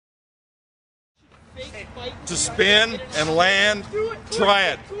to spin and land. Try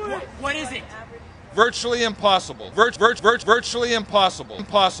it. What is it? Virtually impossible. Virtually impossible.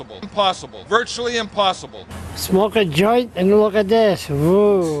 Impossible. Impossible. Virtually impossible. Smoke a joint and look at this.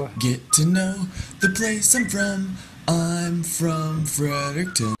 Woo. Get to know the place I'm from. I'm from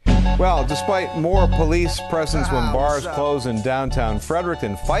Fredericton. Well, despite more police presence when bars close in downtown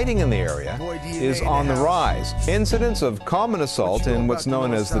Fredericton, fighting in the area is on the rise. Incidents of common assault in what's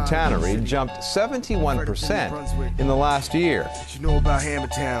known as the Tannery jumped 71% in the last year. What you know about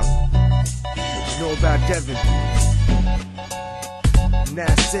Hammertown? What you know about Devon?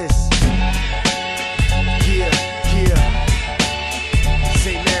 Narcissus. Yeah.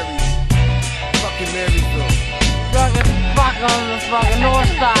 St. Mary's. Fucking Marysville. Fuck on the fucking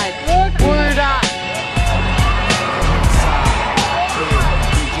north side. Word up.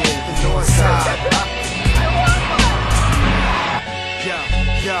 The north side.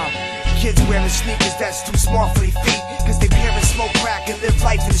 Yo. Kids wearing sneakers that's too small for their feet, cause their parents smoke crack and live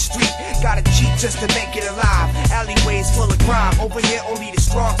life in the street. Gotta cheat just to make it alive. Alleyways full of crime. Over here only the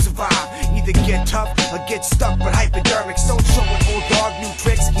strong survive. Either get tough or get stuck, but hypodermics don't show an old dog new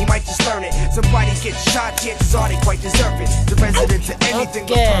tricks, he might just learn it. Somebody gets shot, chances are they quite deserve it. The residents of anything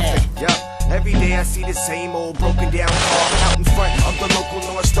but perfect. Yup. Every day I see the same old broken down car out in front of the local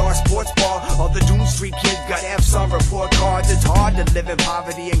North Star sports bar. All the Doom Street kids got F's on report cards. It's hard to live in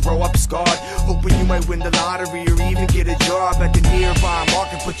poverty and grow up scarred, hoping you might win the lottery or even get a job at the nearby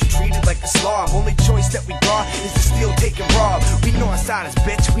market, but you're treated like a slob. Only choice that we got is to steal, take and rob. We Northsiders,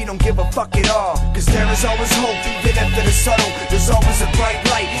 bitch, we don't give a fuck at all, cause there is always hope even after the subtle. There's always a bright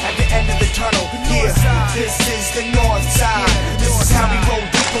light at the end of the tunnel. Yeah, this is the North Side. This is how we roll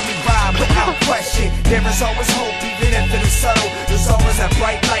deep when we ride without question. There is always hope even after the subtle. There's always a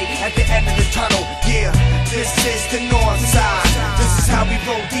bright light at the end of the tunnel. Yeah, this is the North Side. This is how we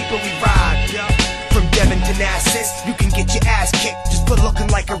roll deep when we ride. From Devon to Narcissus, you can get your ass kicked just for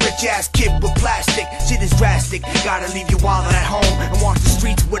looking like a rich ass kid with plastic. Shit is drastic, gotta leave your wallet at home and walk the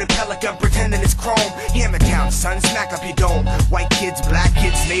streets with a pelican pretending it's chrome. Hammertown, son, smack up your dome. White kids, black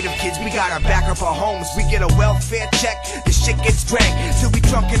kids, native kids, we gotta back up our homes. We get a welfare check, the shit gets drank till we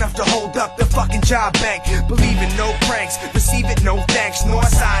drunk enough to hold up the fucking job bank. Believe in no pranks, receive it, no thanks.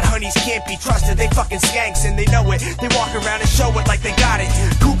 Northside honeys can't be trusted, they fucking skanks and they know it. They walk around and show it like they got it.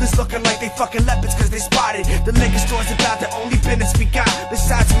 Cougars looking like they fucking leopards cause they spotted. The liquor store's about the only business we got.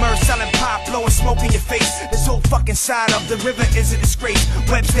 Besides murder, selling pop, blowing smoke in your face. This whole fucking side of the river is a disgrace.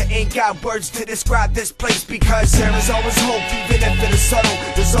 Webster ain't got words to describe this place, because there is always hope even after the subtle.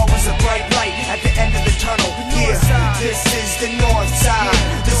 There's always a bright light at the end of the tunnel. Yeah, this is the North Side.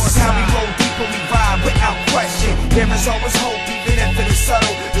 This is how we roll deep when we ride without question. There is always hope even after the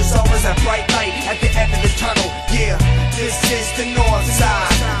subtle. There's always a bright light at the end of the tunnel. Yeah, this is the North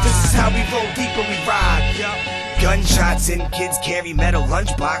Side. This is how we roll deep when we ride. Gunshots and kids carry metal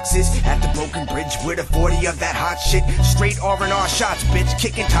lunchboxes at the broken bridge with a 40 of that hot shit. Straight R&R shots, bitch,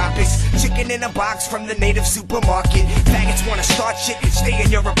 kicking topics. Chicken in a box from the native supermarket. Faggots wanna start shit, stay in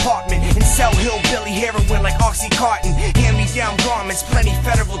your apartment and sell hillbilly heroin like Oxycontin. Hand-me-down garments, plenty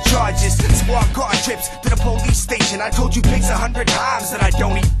federal charges. Squad car trips to the police station. I told you pigs 100 times that I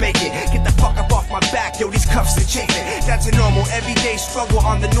don't eat bacon. Get the fuck up off my back, yo, these cuffs are chafing. That's a normal everyday struggle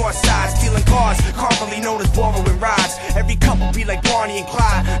on the north side. Stealing cars, commonly known as borrowing rides. Every couple be like Barney and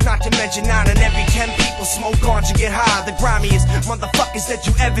Clyde. Not to mention 9 in every 10 people smoke ganja, get high. The grimiest motherfuckers that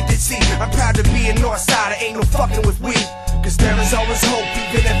you ever did see. I'm proud to be a Northsider, ain't no fucking with weed. Cause there is always hope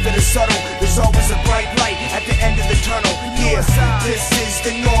even after the subtle. There's always a bright light at the end of the tunnel. Yeah, this is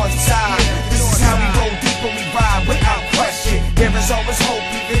the North Side. This is how we roll deep when we ride without question. There is always hope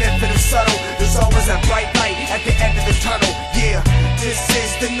even after the subtle. There's always a bright light at the end of the tunnel. Yeah, this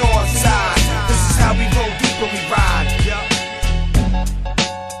is the North Side. This is how we roll deep when we ride.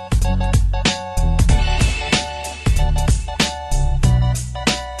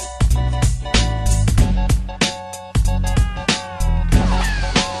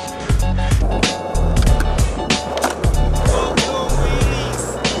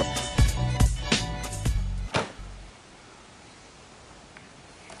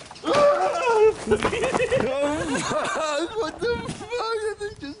 What the fuck? That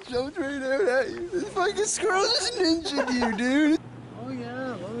thing just jumped right out at you. This fucking squirrel just ninja'd you, dude. Oh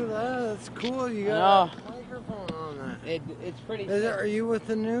yeah, look at that. That's cool. You got a microphone on that. It's pretty sick. Are you with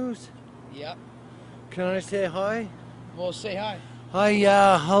the news? Yep. Can I say hi? Well, say hi. Hi,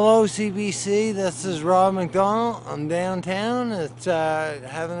 hello CBC. This is Rob McDonald. I'm downtown. It's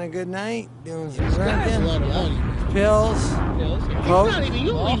having a good night, doing some drinking, pills. Not even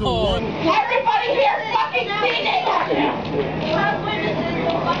you even one. Everybody here fucking seen it.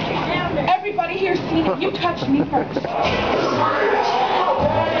 Everybody here You touched me first.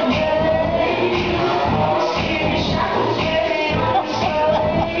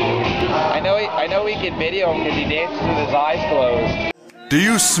 I know we can video him because he dances with his eyes closed. Do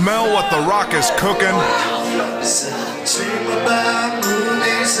you smell what the Rock is cooking? See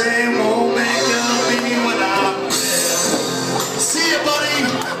you, buddy.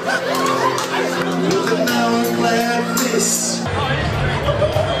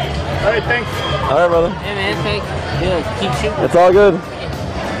 Hey, thanks. All right, brother. Hey man, thanks. Yeah, keep shooting. It's all good.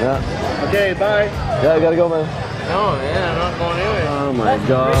 Yeah. Okay, bye. Yeah, I gotta go, man. No, man, I'm not going anywhere. Oh my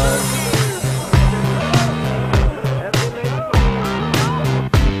God.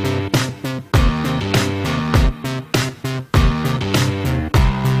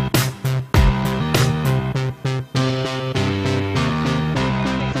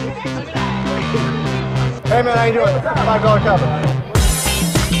 Hey man, how you doing? $5 cover.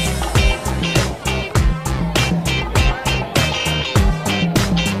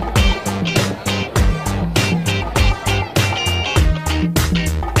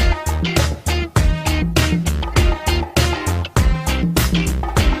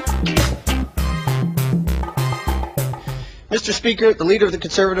 Mr. Speaker, the leader of the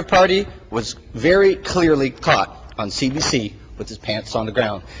Conservative Party was very clearly caught on CBC with his pants on the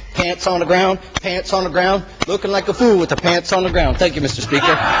ground. Pants on the ground, looking like a fool with the pants on the ground. Thank you, Mr.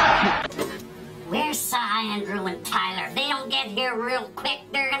 Speaker. Where's Sir Andrew and Tyler? They don't get here real quick.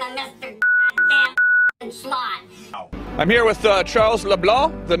 They're gonna miss their goddamn slot. I'm here with Charles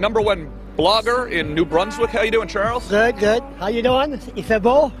LeBlanc, the #1 blogger in New Brunswick. How you doing, Charles? Good, good. How you doing? Il fait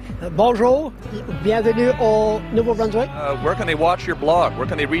beau. Bonjour. Bienvenue au Nouveau-Brunswick. Where can they watch your blog? Where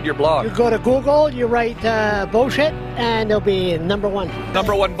can they read your blog? You go to Google, you write bullshit, and it'll be #1.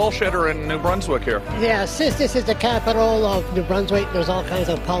 #1 bullshitter in New Brunswick here. Yeah, since this is the capital of New Brunswick, there's all kinds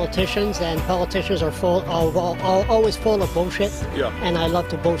of politicians, and politicians are always full of bullshit. Yeah. And I love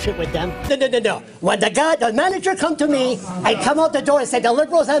to bullshit with them. No. When the manager come to me, I come out the door and say, the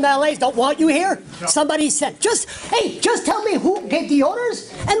Liberals MLAs don't want you here. Somebody said, just tell me who gave the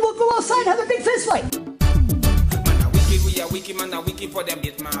orders, and we'll go outside and have a big fist fight.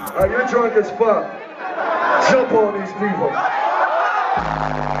 You're drunk as fuck. Jump on these people.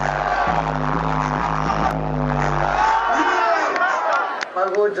 My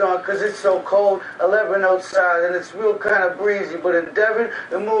hood's on because it's so cold, 11 outside, and it's real kind of breezy, but in Devon,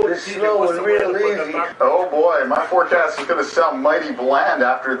 the mood is slow and real easy. Oh boy, my forecast is going to sound mighty bland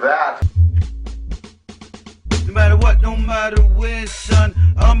after that. No matter what, no matter when, son,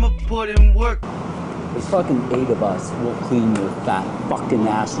 I'ma put in work. There's fucking 8 of us will clean your fat fucking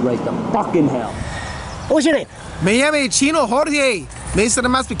ass right to fucking hell. What's your name? Me llamo Chino Jorge. Me se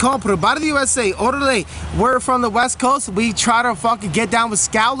llama Picon, pero by the USA, orderly. We're from the West Coast. We try to fucking get down with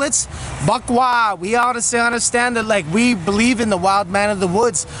scoutlets. Bakwa. We honestly understand that, like, we believe in the wild man of the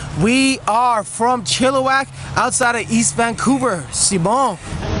woods. We are from Chilliwack, outside of East Vancouver. Simon.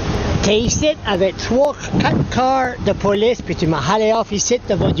 T'es ici avec 3-4 cars de police, puis tu m'as halé off ici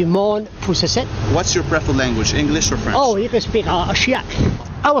devant du monde pour ce set. What's your preferred language, English or French? Oh, you can speak Chiac.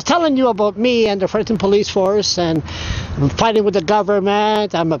 I was telling you about me and the Fredericton police force, and I'm fighting with the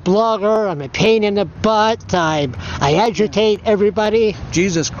government. I'm a blogger. I'm a pain in the butt. I agitate everybody.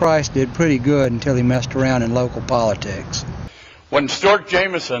 Jesus Christ did pretty good until he messed around in local politics. When Stuart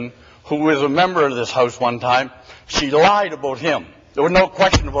Jameson, who was a member of this house one time, she lied about him. There was no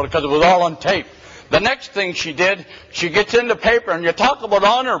question about it because it was all on tape. The next thing she did, she gets in the paper, and you talk about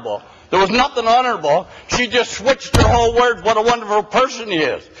honorable. There was nothing honorable. She just switched her whole words, what a wonderful person he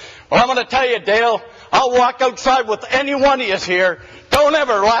is. Well, I'm going to tell you, Dale, I'll walk outside with any one of you here. Don't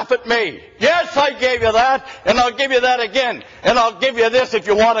ever laugh at me. Yes, I gave you that, and I'll give you that again. And I'll give you this if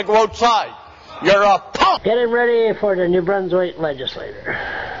you want to go outside. You're a punk. Getting ready for the New Brunswick legislator.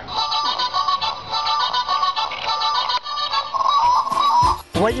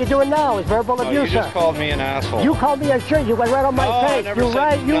 What you doing now is verbal abuse, You just called me an asshole. You called me a jerk. You went right on my face. You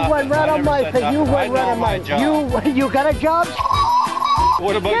went right on my face. You went right on my face. You got a job?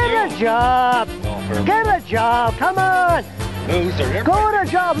 What about you? Get a job. Get a job. Come on. Loser. Go to a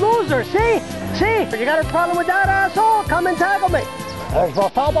job, loser. See? You got a problem with that asshole? Come and tackle me. Je vais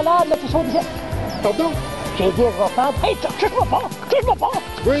faire de l'ordre, là, tout ça, ici. Pardon? J'ai dit, je vais faire... Hey, touche-moi pas! Touche-moi pas!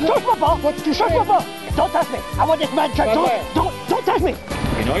 Touche-moi pas! Touche-moi pas! Don't touch me! I want this man to... Don't touch me!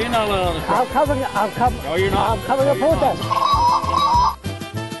 You know you're not allowed on the front. No, you're not. I'm covering a protest.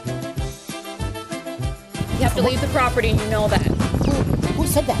 You have to leave the property, and you know that. Who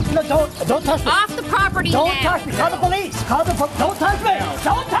said that? No, don't touch me. Off the property Don't now. touch me. Call the police. Don't touch me.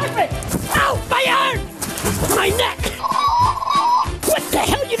 Don't touch me. Ow, my arm! My neck! What the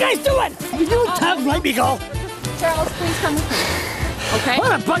hell are you guys doing? You don't let me go. Charles, please come with me. Okay?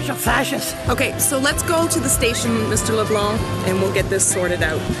 What a bunch of fascists. Okay, so let's go to the station, Mr. LeBlanc, and we'll get this sorted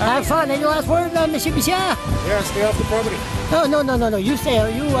out. Have fun. Any last word, Monsieur Bichard? Yeah, stay off the property. No. You stay.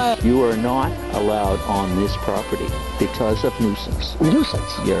 You are not allowed on this property because of nuisance.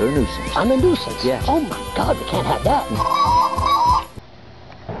 Nuisance? You're a nuisance. I'm a nuisance? Yes. Oh my God, we can't have that.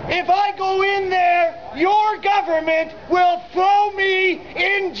 If I go in there, your government will throw me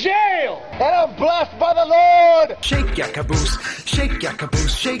in jail. And I'm blessed by the Lord. Shake your caboose, shake your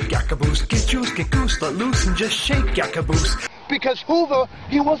caboose, shake your caboose. Get juice, get goose, let loose and just shake your caboose. Because Hoover,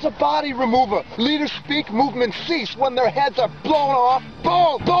 he was a body remover. Leaders speak, movements cease when their heads are blown off.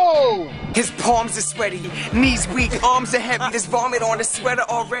 Boom, boom! His palms are sweaty, knees weak, arms are heavy. There's vomit on his sweater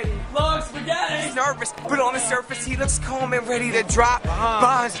already. Long spaghetti! He's nervous, but on the surface he looks calm and ready to drop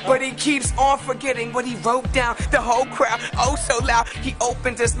bombs. But he keeps on forgetting what he wrote down. The whole crowd, oh so loud, he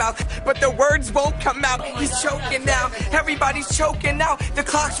opens his mouth, but the words won't come out. He's choking now, everybody's choking now. The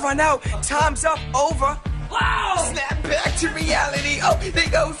clock's run out, time's up, over. Wow! Snap back to reality. Oh, there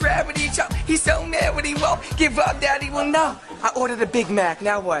goes gravity. He's so mad when he won't give up, Daddy will know. I ordered a Big Mac,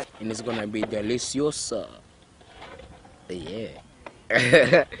 now what? And it's gonna be delicious. Yeah.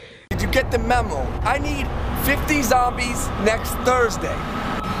 Did you get the memo? I need 50 zombies next Thursday.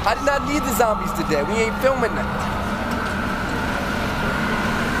 I did not need the zombies today. We ain't filming that.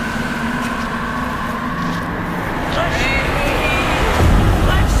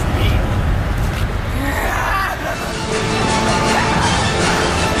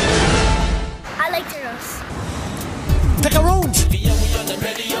 Picaroons!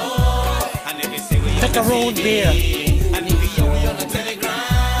 Picaroon beer.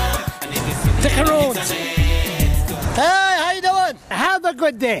 Picaroons. Hey, how you doing? Have a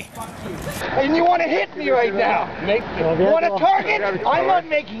good day. And you want to hit me right now. You want to target? I'm not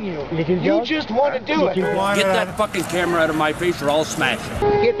making you. You just want to do it. Get that fucking camera out of my face or I'll smash it.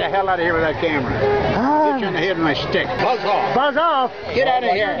 Get the hell out of here with that camera. Get you in the head with my stick. Buzz off. Buzz off. Get out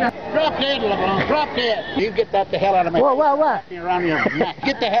of here. Drop dead, LeBlanc. Drop dead. You get that the hell out of my What? around your neck.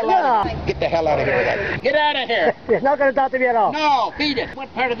 Get the hell out of here. Get the hell out of here with that. Get out of here. It's not going to talk to me at all. No, beat it.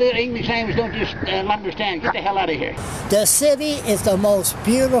 What part of the English language don't you understand? Get the hell out of here. The city is the most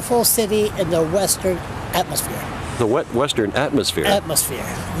beautiful city in the Western atmosphere. The Western atmosphere? Atmosphere.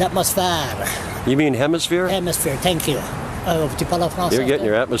 You mean hemisphere? Hemisphere, thank you. Tu parles français? You're getting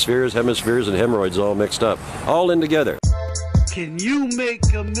your atmospheres, hemispheres, and hemorrhoids all mixed up. All in together. Can you make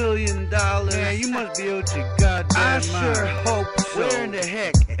 $1 million? Man, you must be out your goddamn mind. I sure hope so. Where in the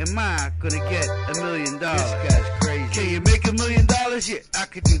heck am I gonna get $1 million? This guy's crazy. Can you make $1 million? Yeah, I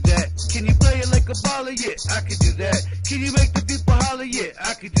could do that. Can you play it like a baller? Yeah, I could do that. Can you make the people holler? Yeah,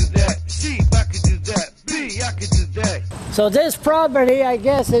 I could do that. C, I could do that. B, I could do that. So this property, I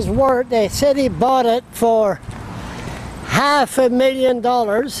guess, is worth, the city bought it for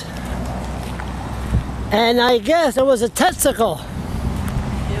 $500,000. And I guess it was a testicle.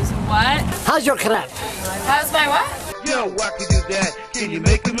 It was what? How's your crap? How's my what? Yo, I could do that. Can you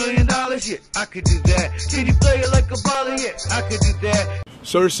make $1 million? Yeah, I could do that. Can you play it like a baller? Yeah, I could do that.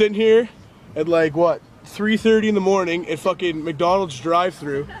 So we're sitting here at like, what, 3:30 in the morning at fucking McDonald's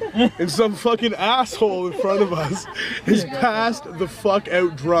drive-thru, and some fucking asshole in front of us is passed the fuck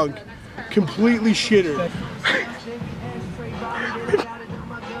out drunk, completely shittered.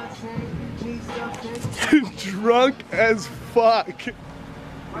 Drunk as fuck.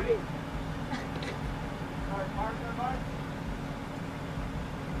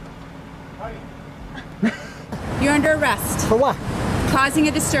 You're under arrest. For what? Causing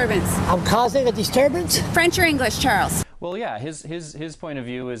a disturbance. I'm causing a disturbance? French or English, Charles? Well, yeah, his point of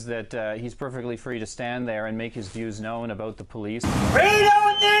view is that he's perfectly free to stand there and make his views known about the police. We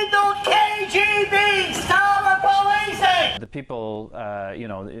don't need no KGB! Stop the policing! The people, you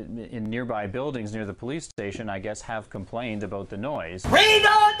know, in nearby buildings near the police station, I guess, have complained about the noise. We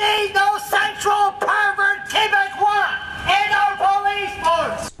don't need no central pervert Quebecois in our police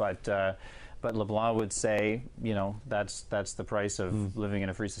force! But LeBlanc would say, you know, that's the price of living in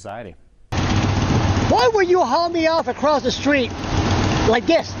a free society. Why would you haul me off across the street like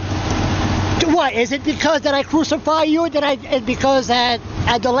this? What, is it because that I crucify you, because at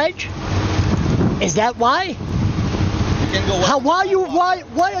the ledge? Is that why? Why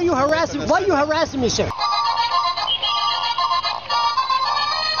are you harassing me, sir?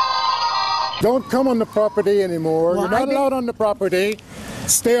 Don't come on the property anymore. Well, you're not allowed on the property.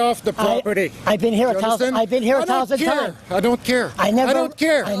 Stay off the property. I've been here 1,000. I've been here 1,000 times. I don't care. I don't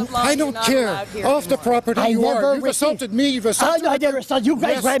care. I don't care. Off the property you are. You've assaulted me. You've assaulted me. I never assaulted you.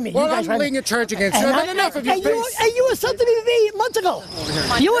 Guys grabbed me. Well, I'm laying a charge against you. I've had enough of your face. And you assaulted me months ago.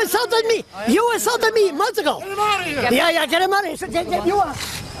 You assaulted me. You assaulted me months ago. Get him out of here. Yeah, get him out of here.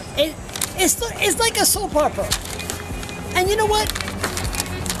 It's like a soap opera. And you know what?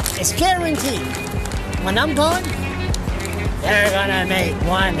 It's guaranteed. When I'm gone, they're gonna make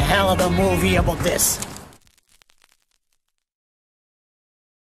one hell of a movie about this.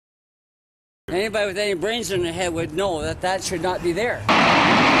 Anybody with any brains in their head would know that that should not be there.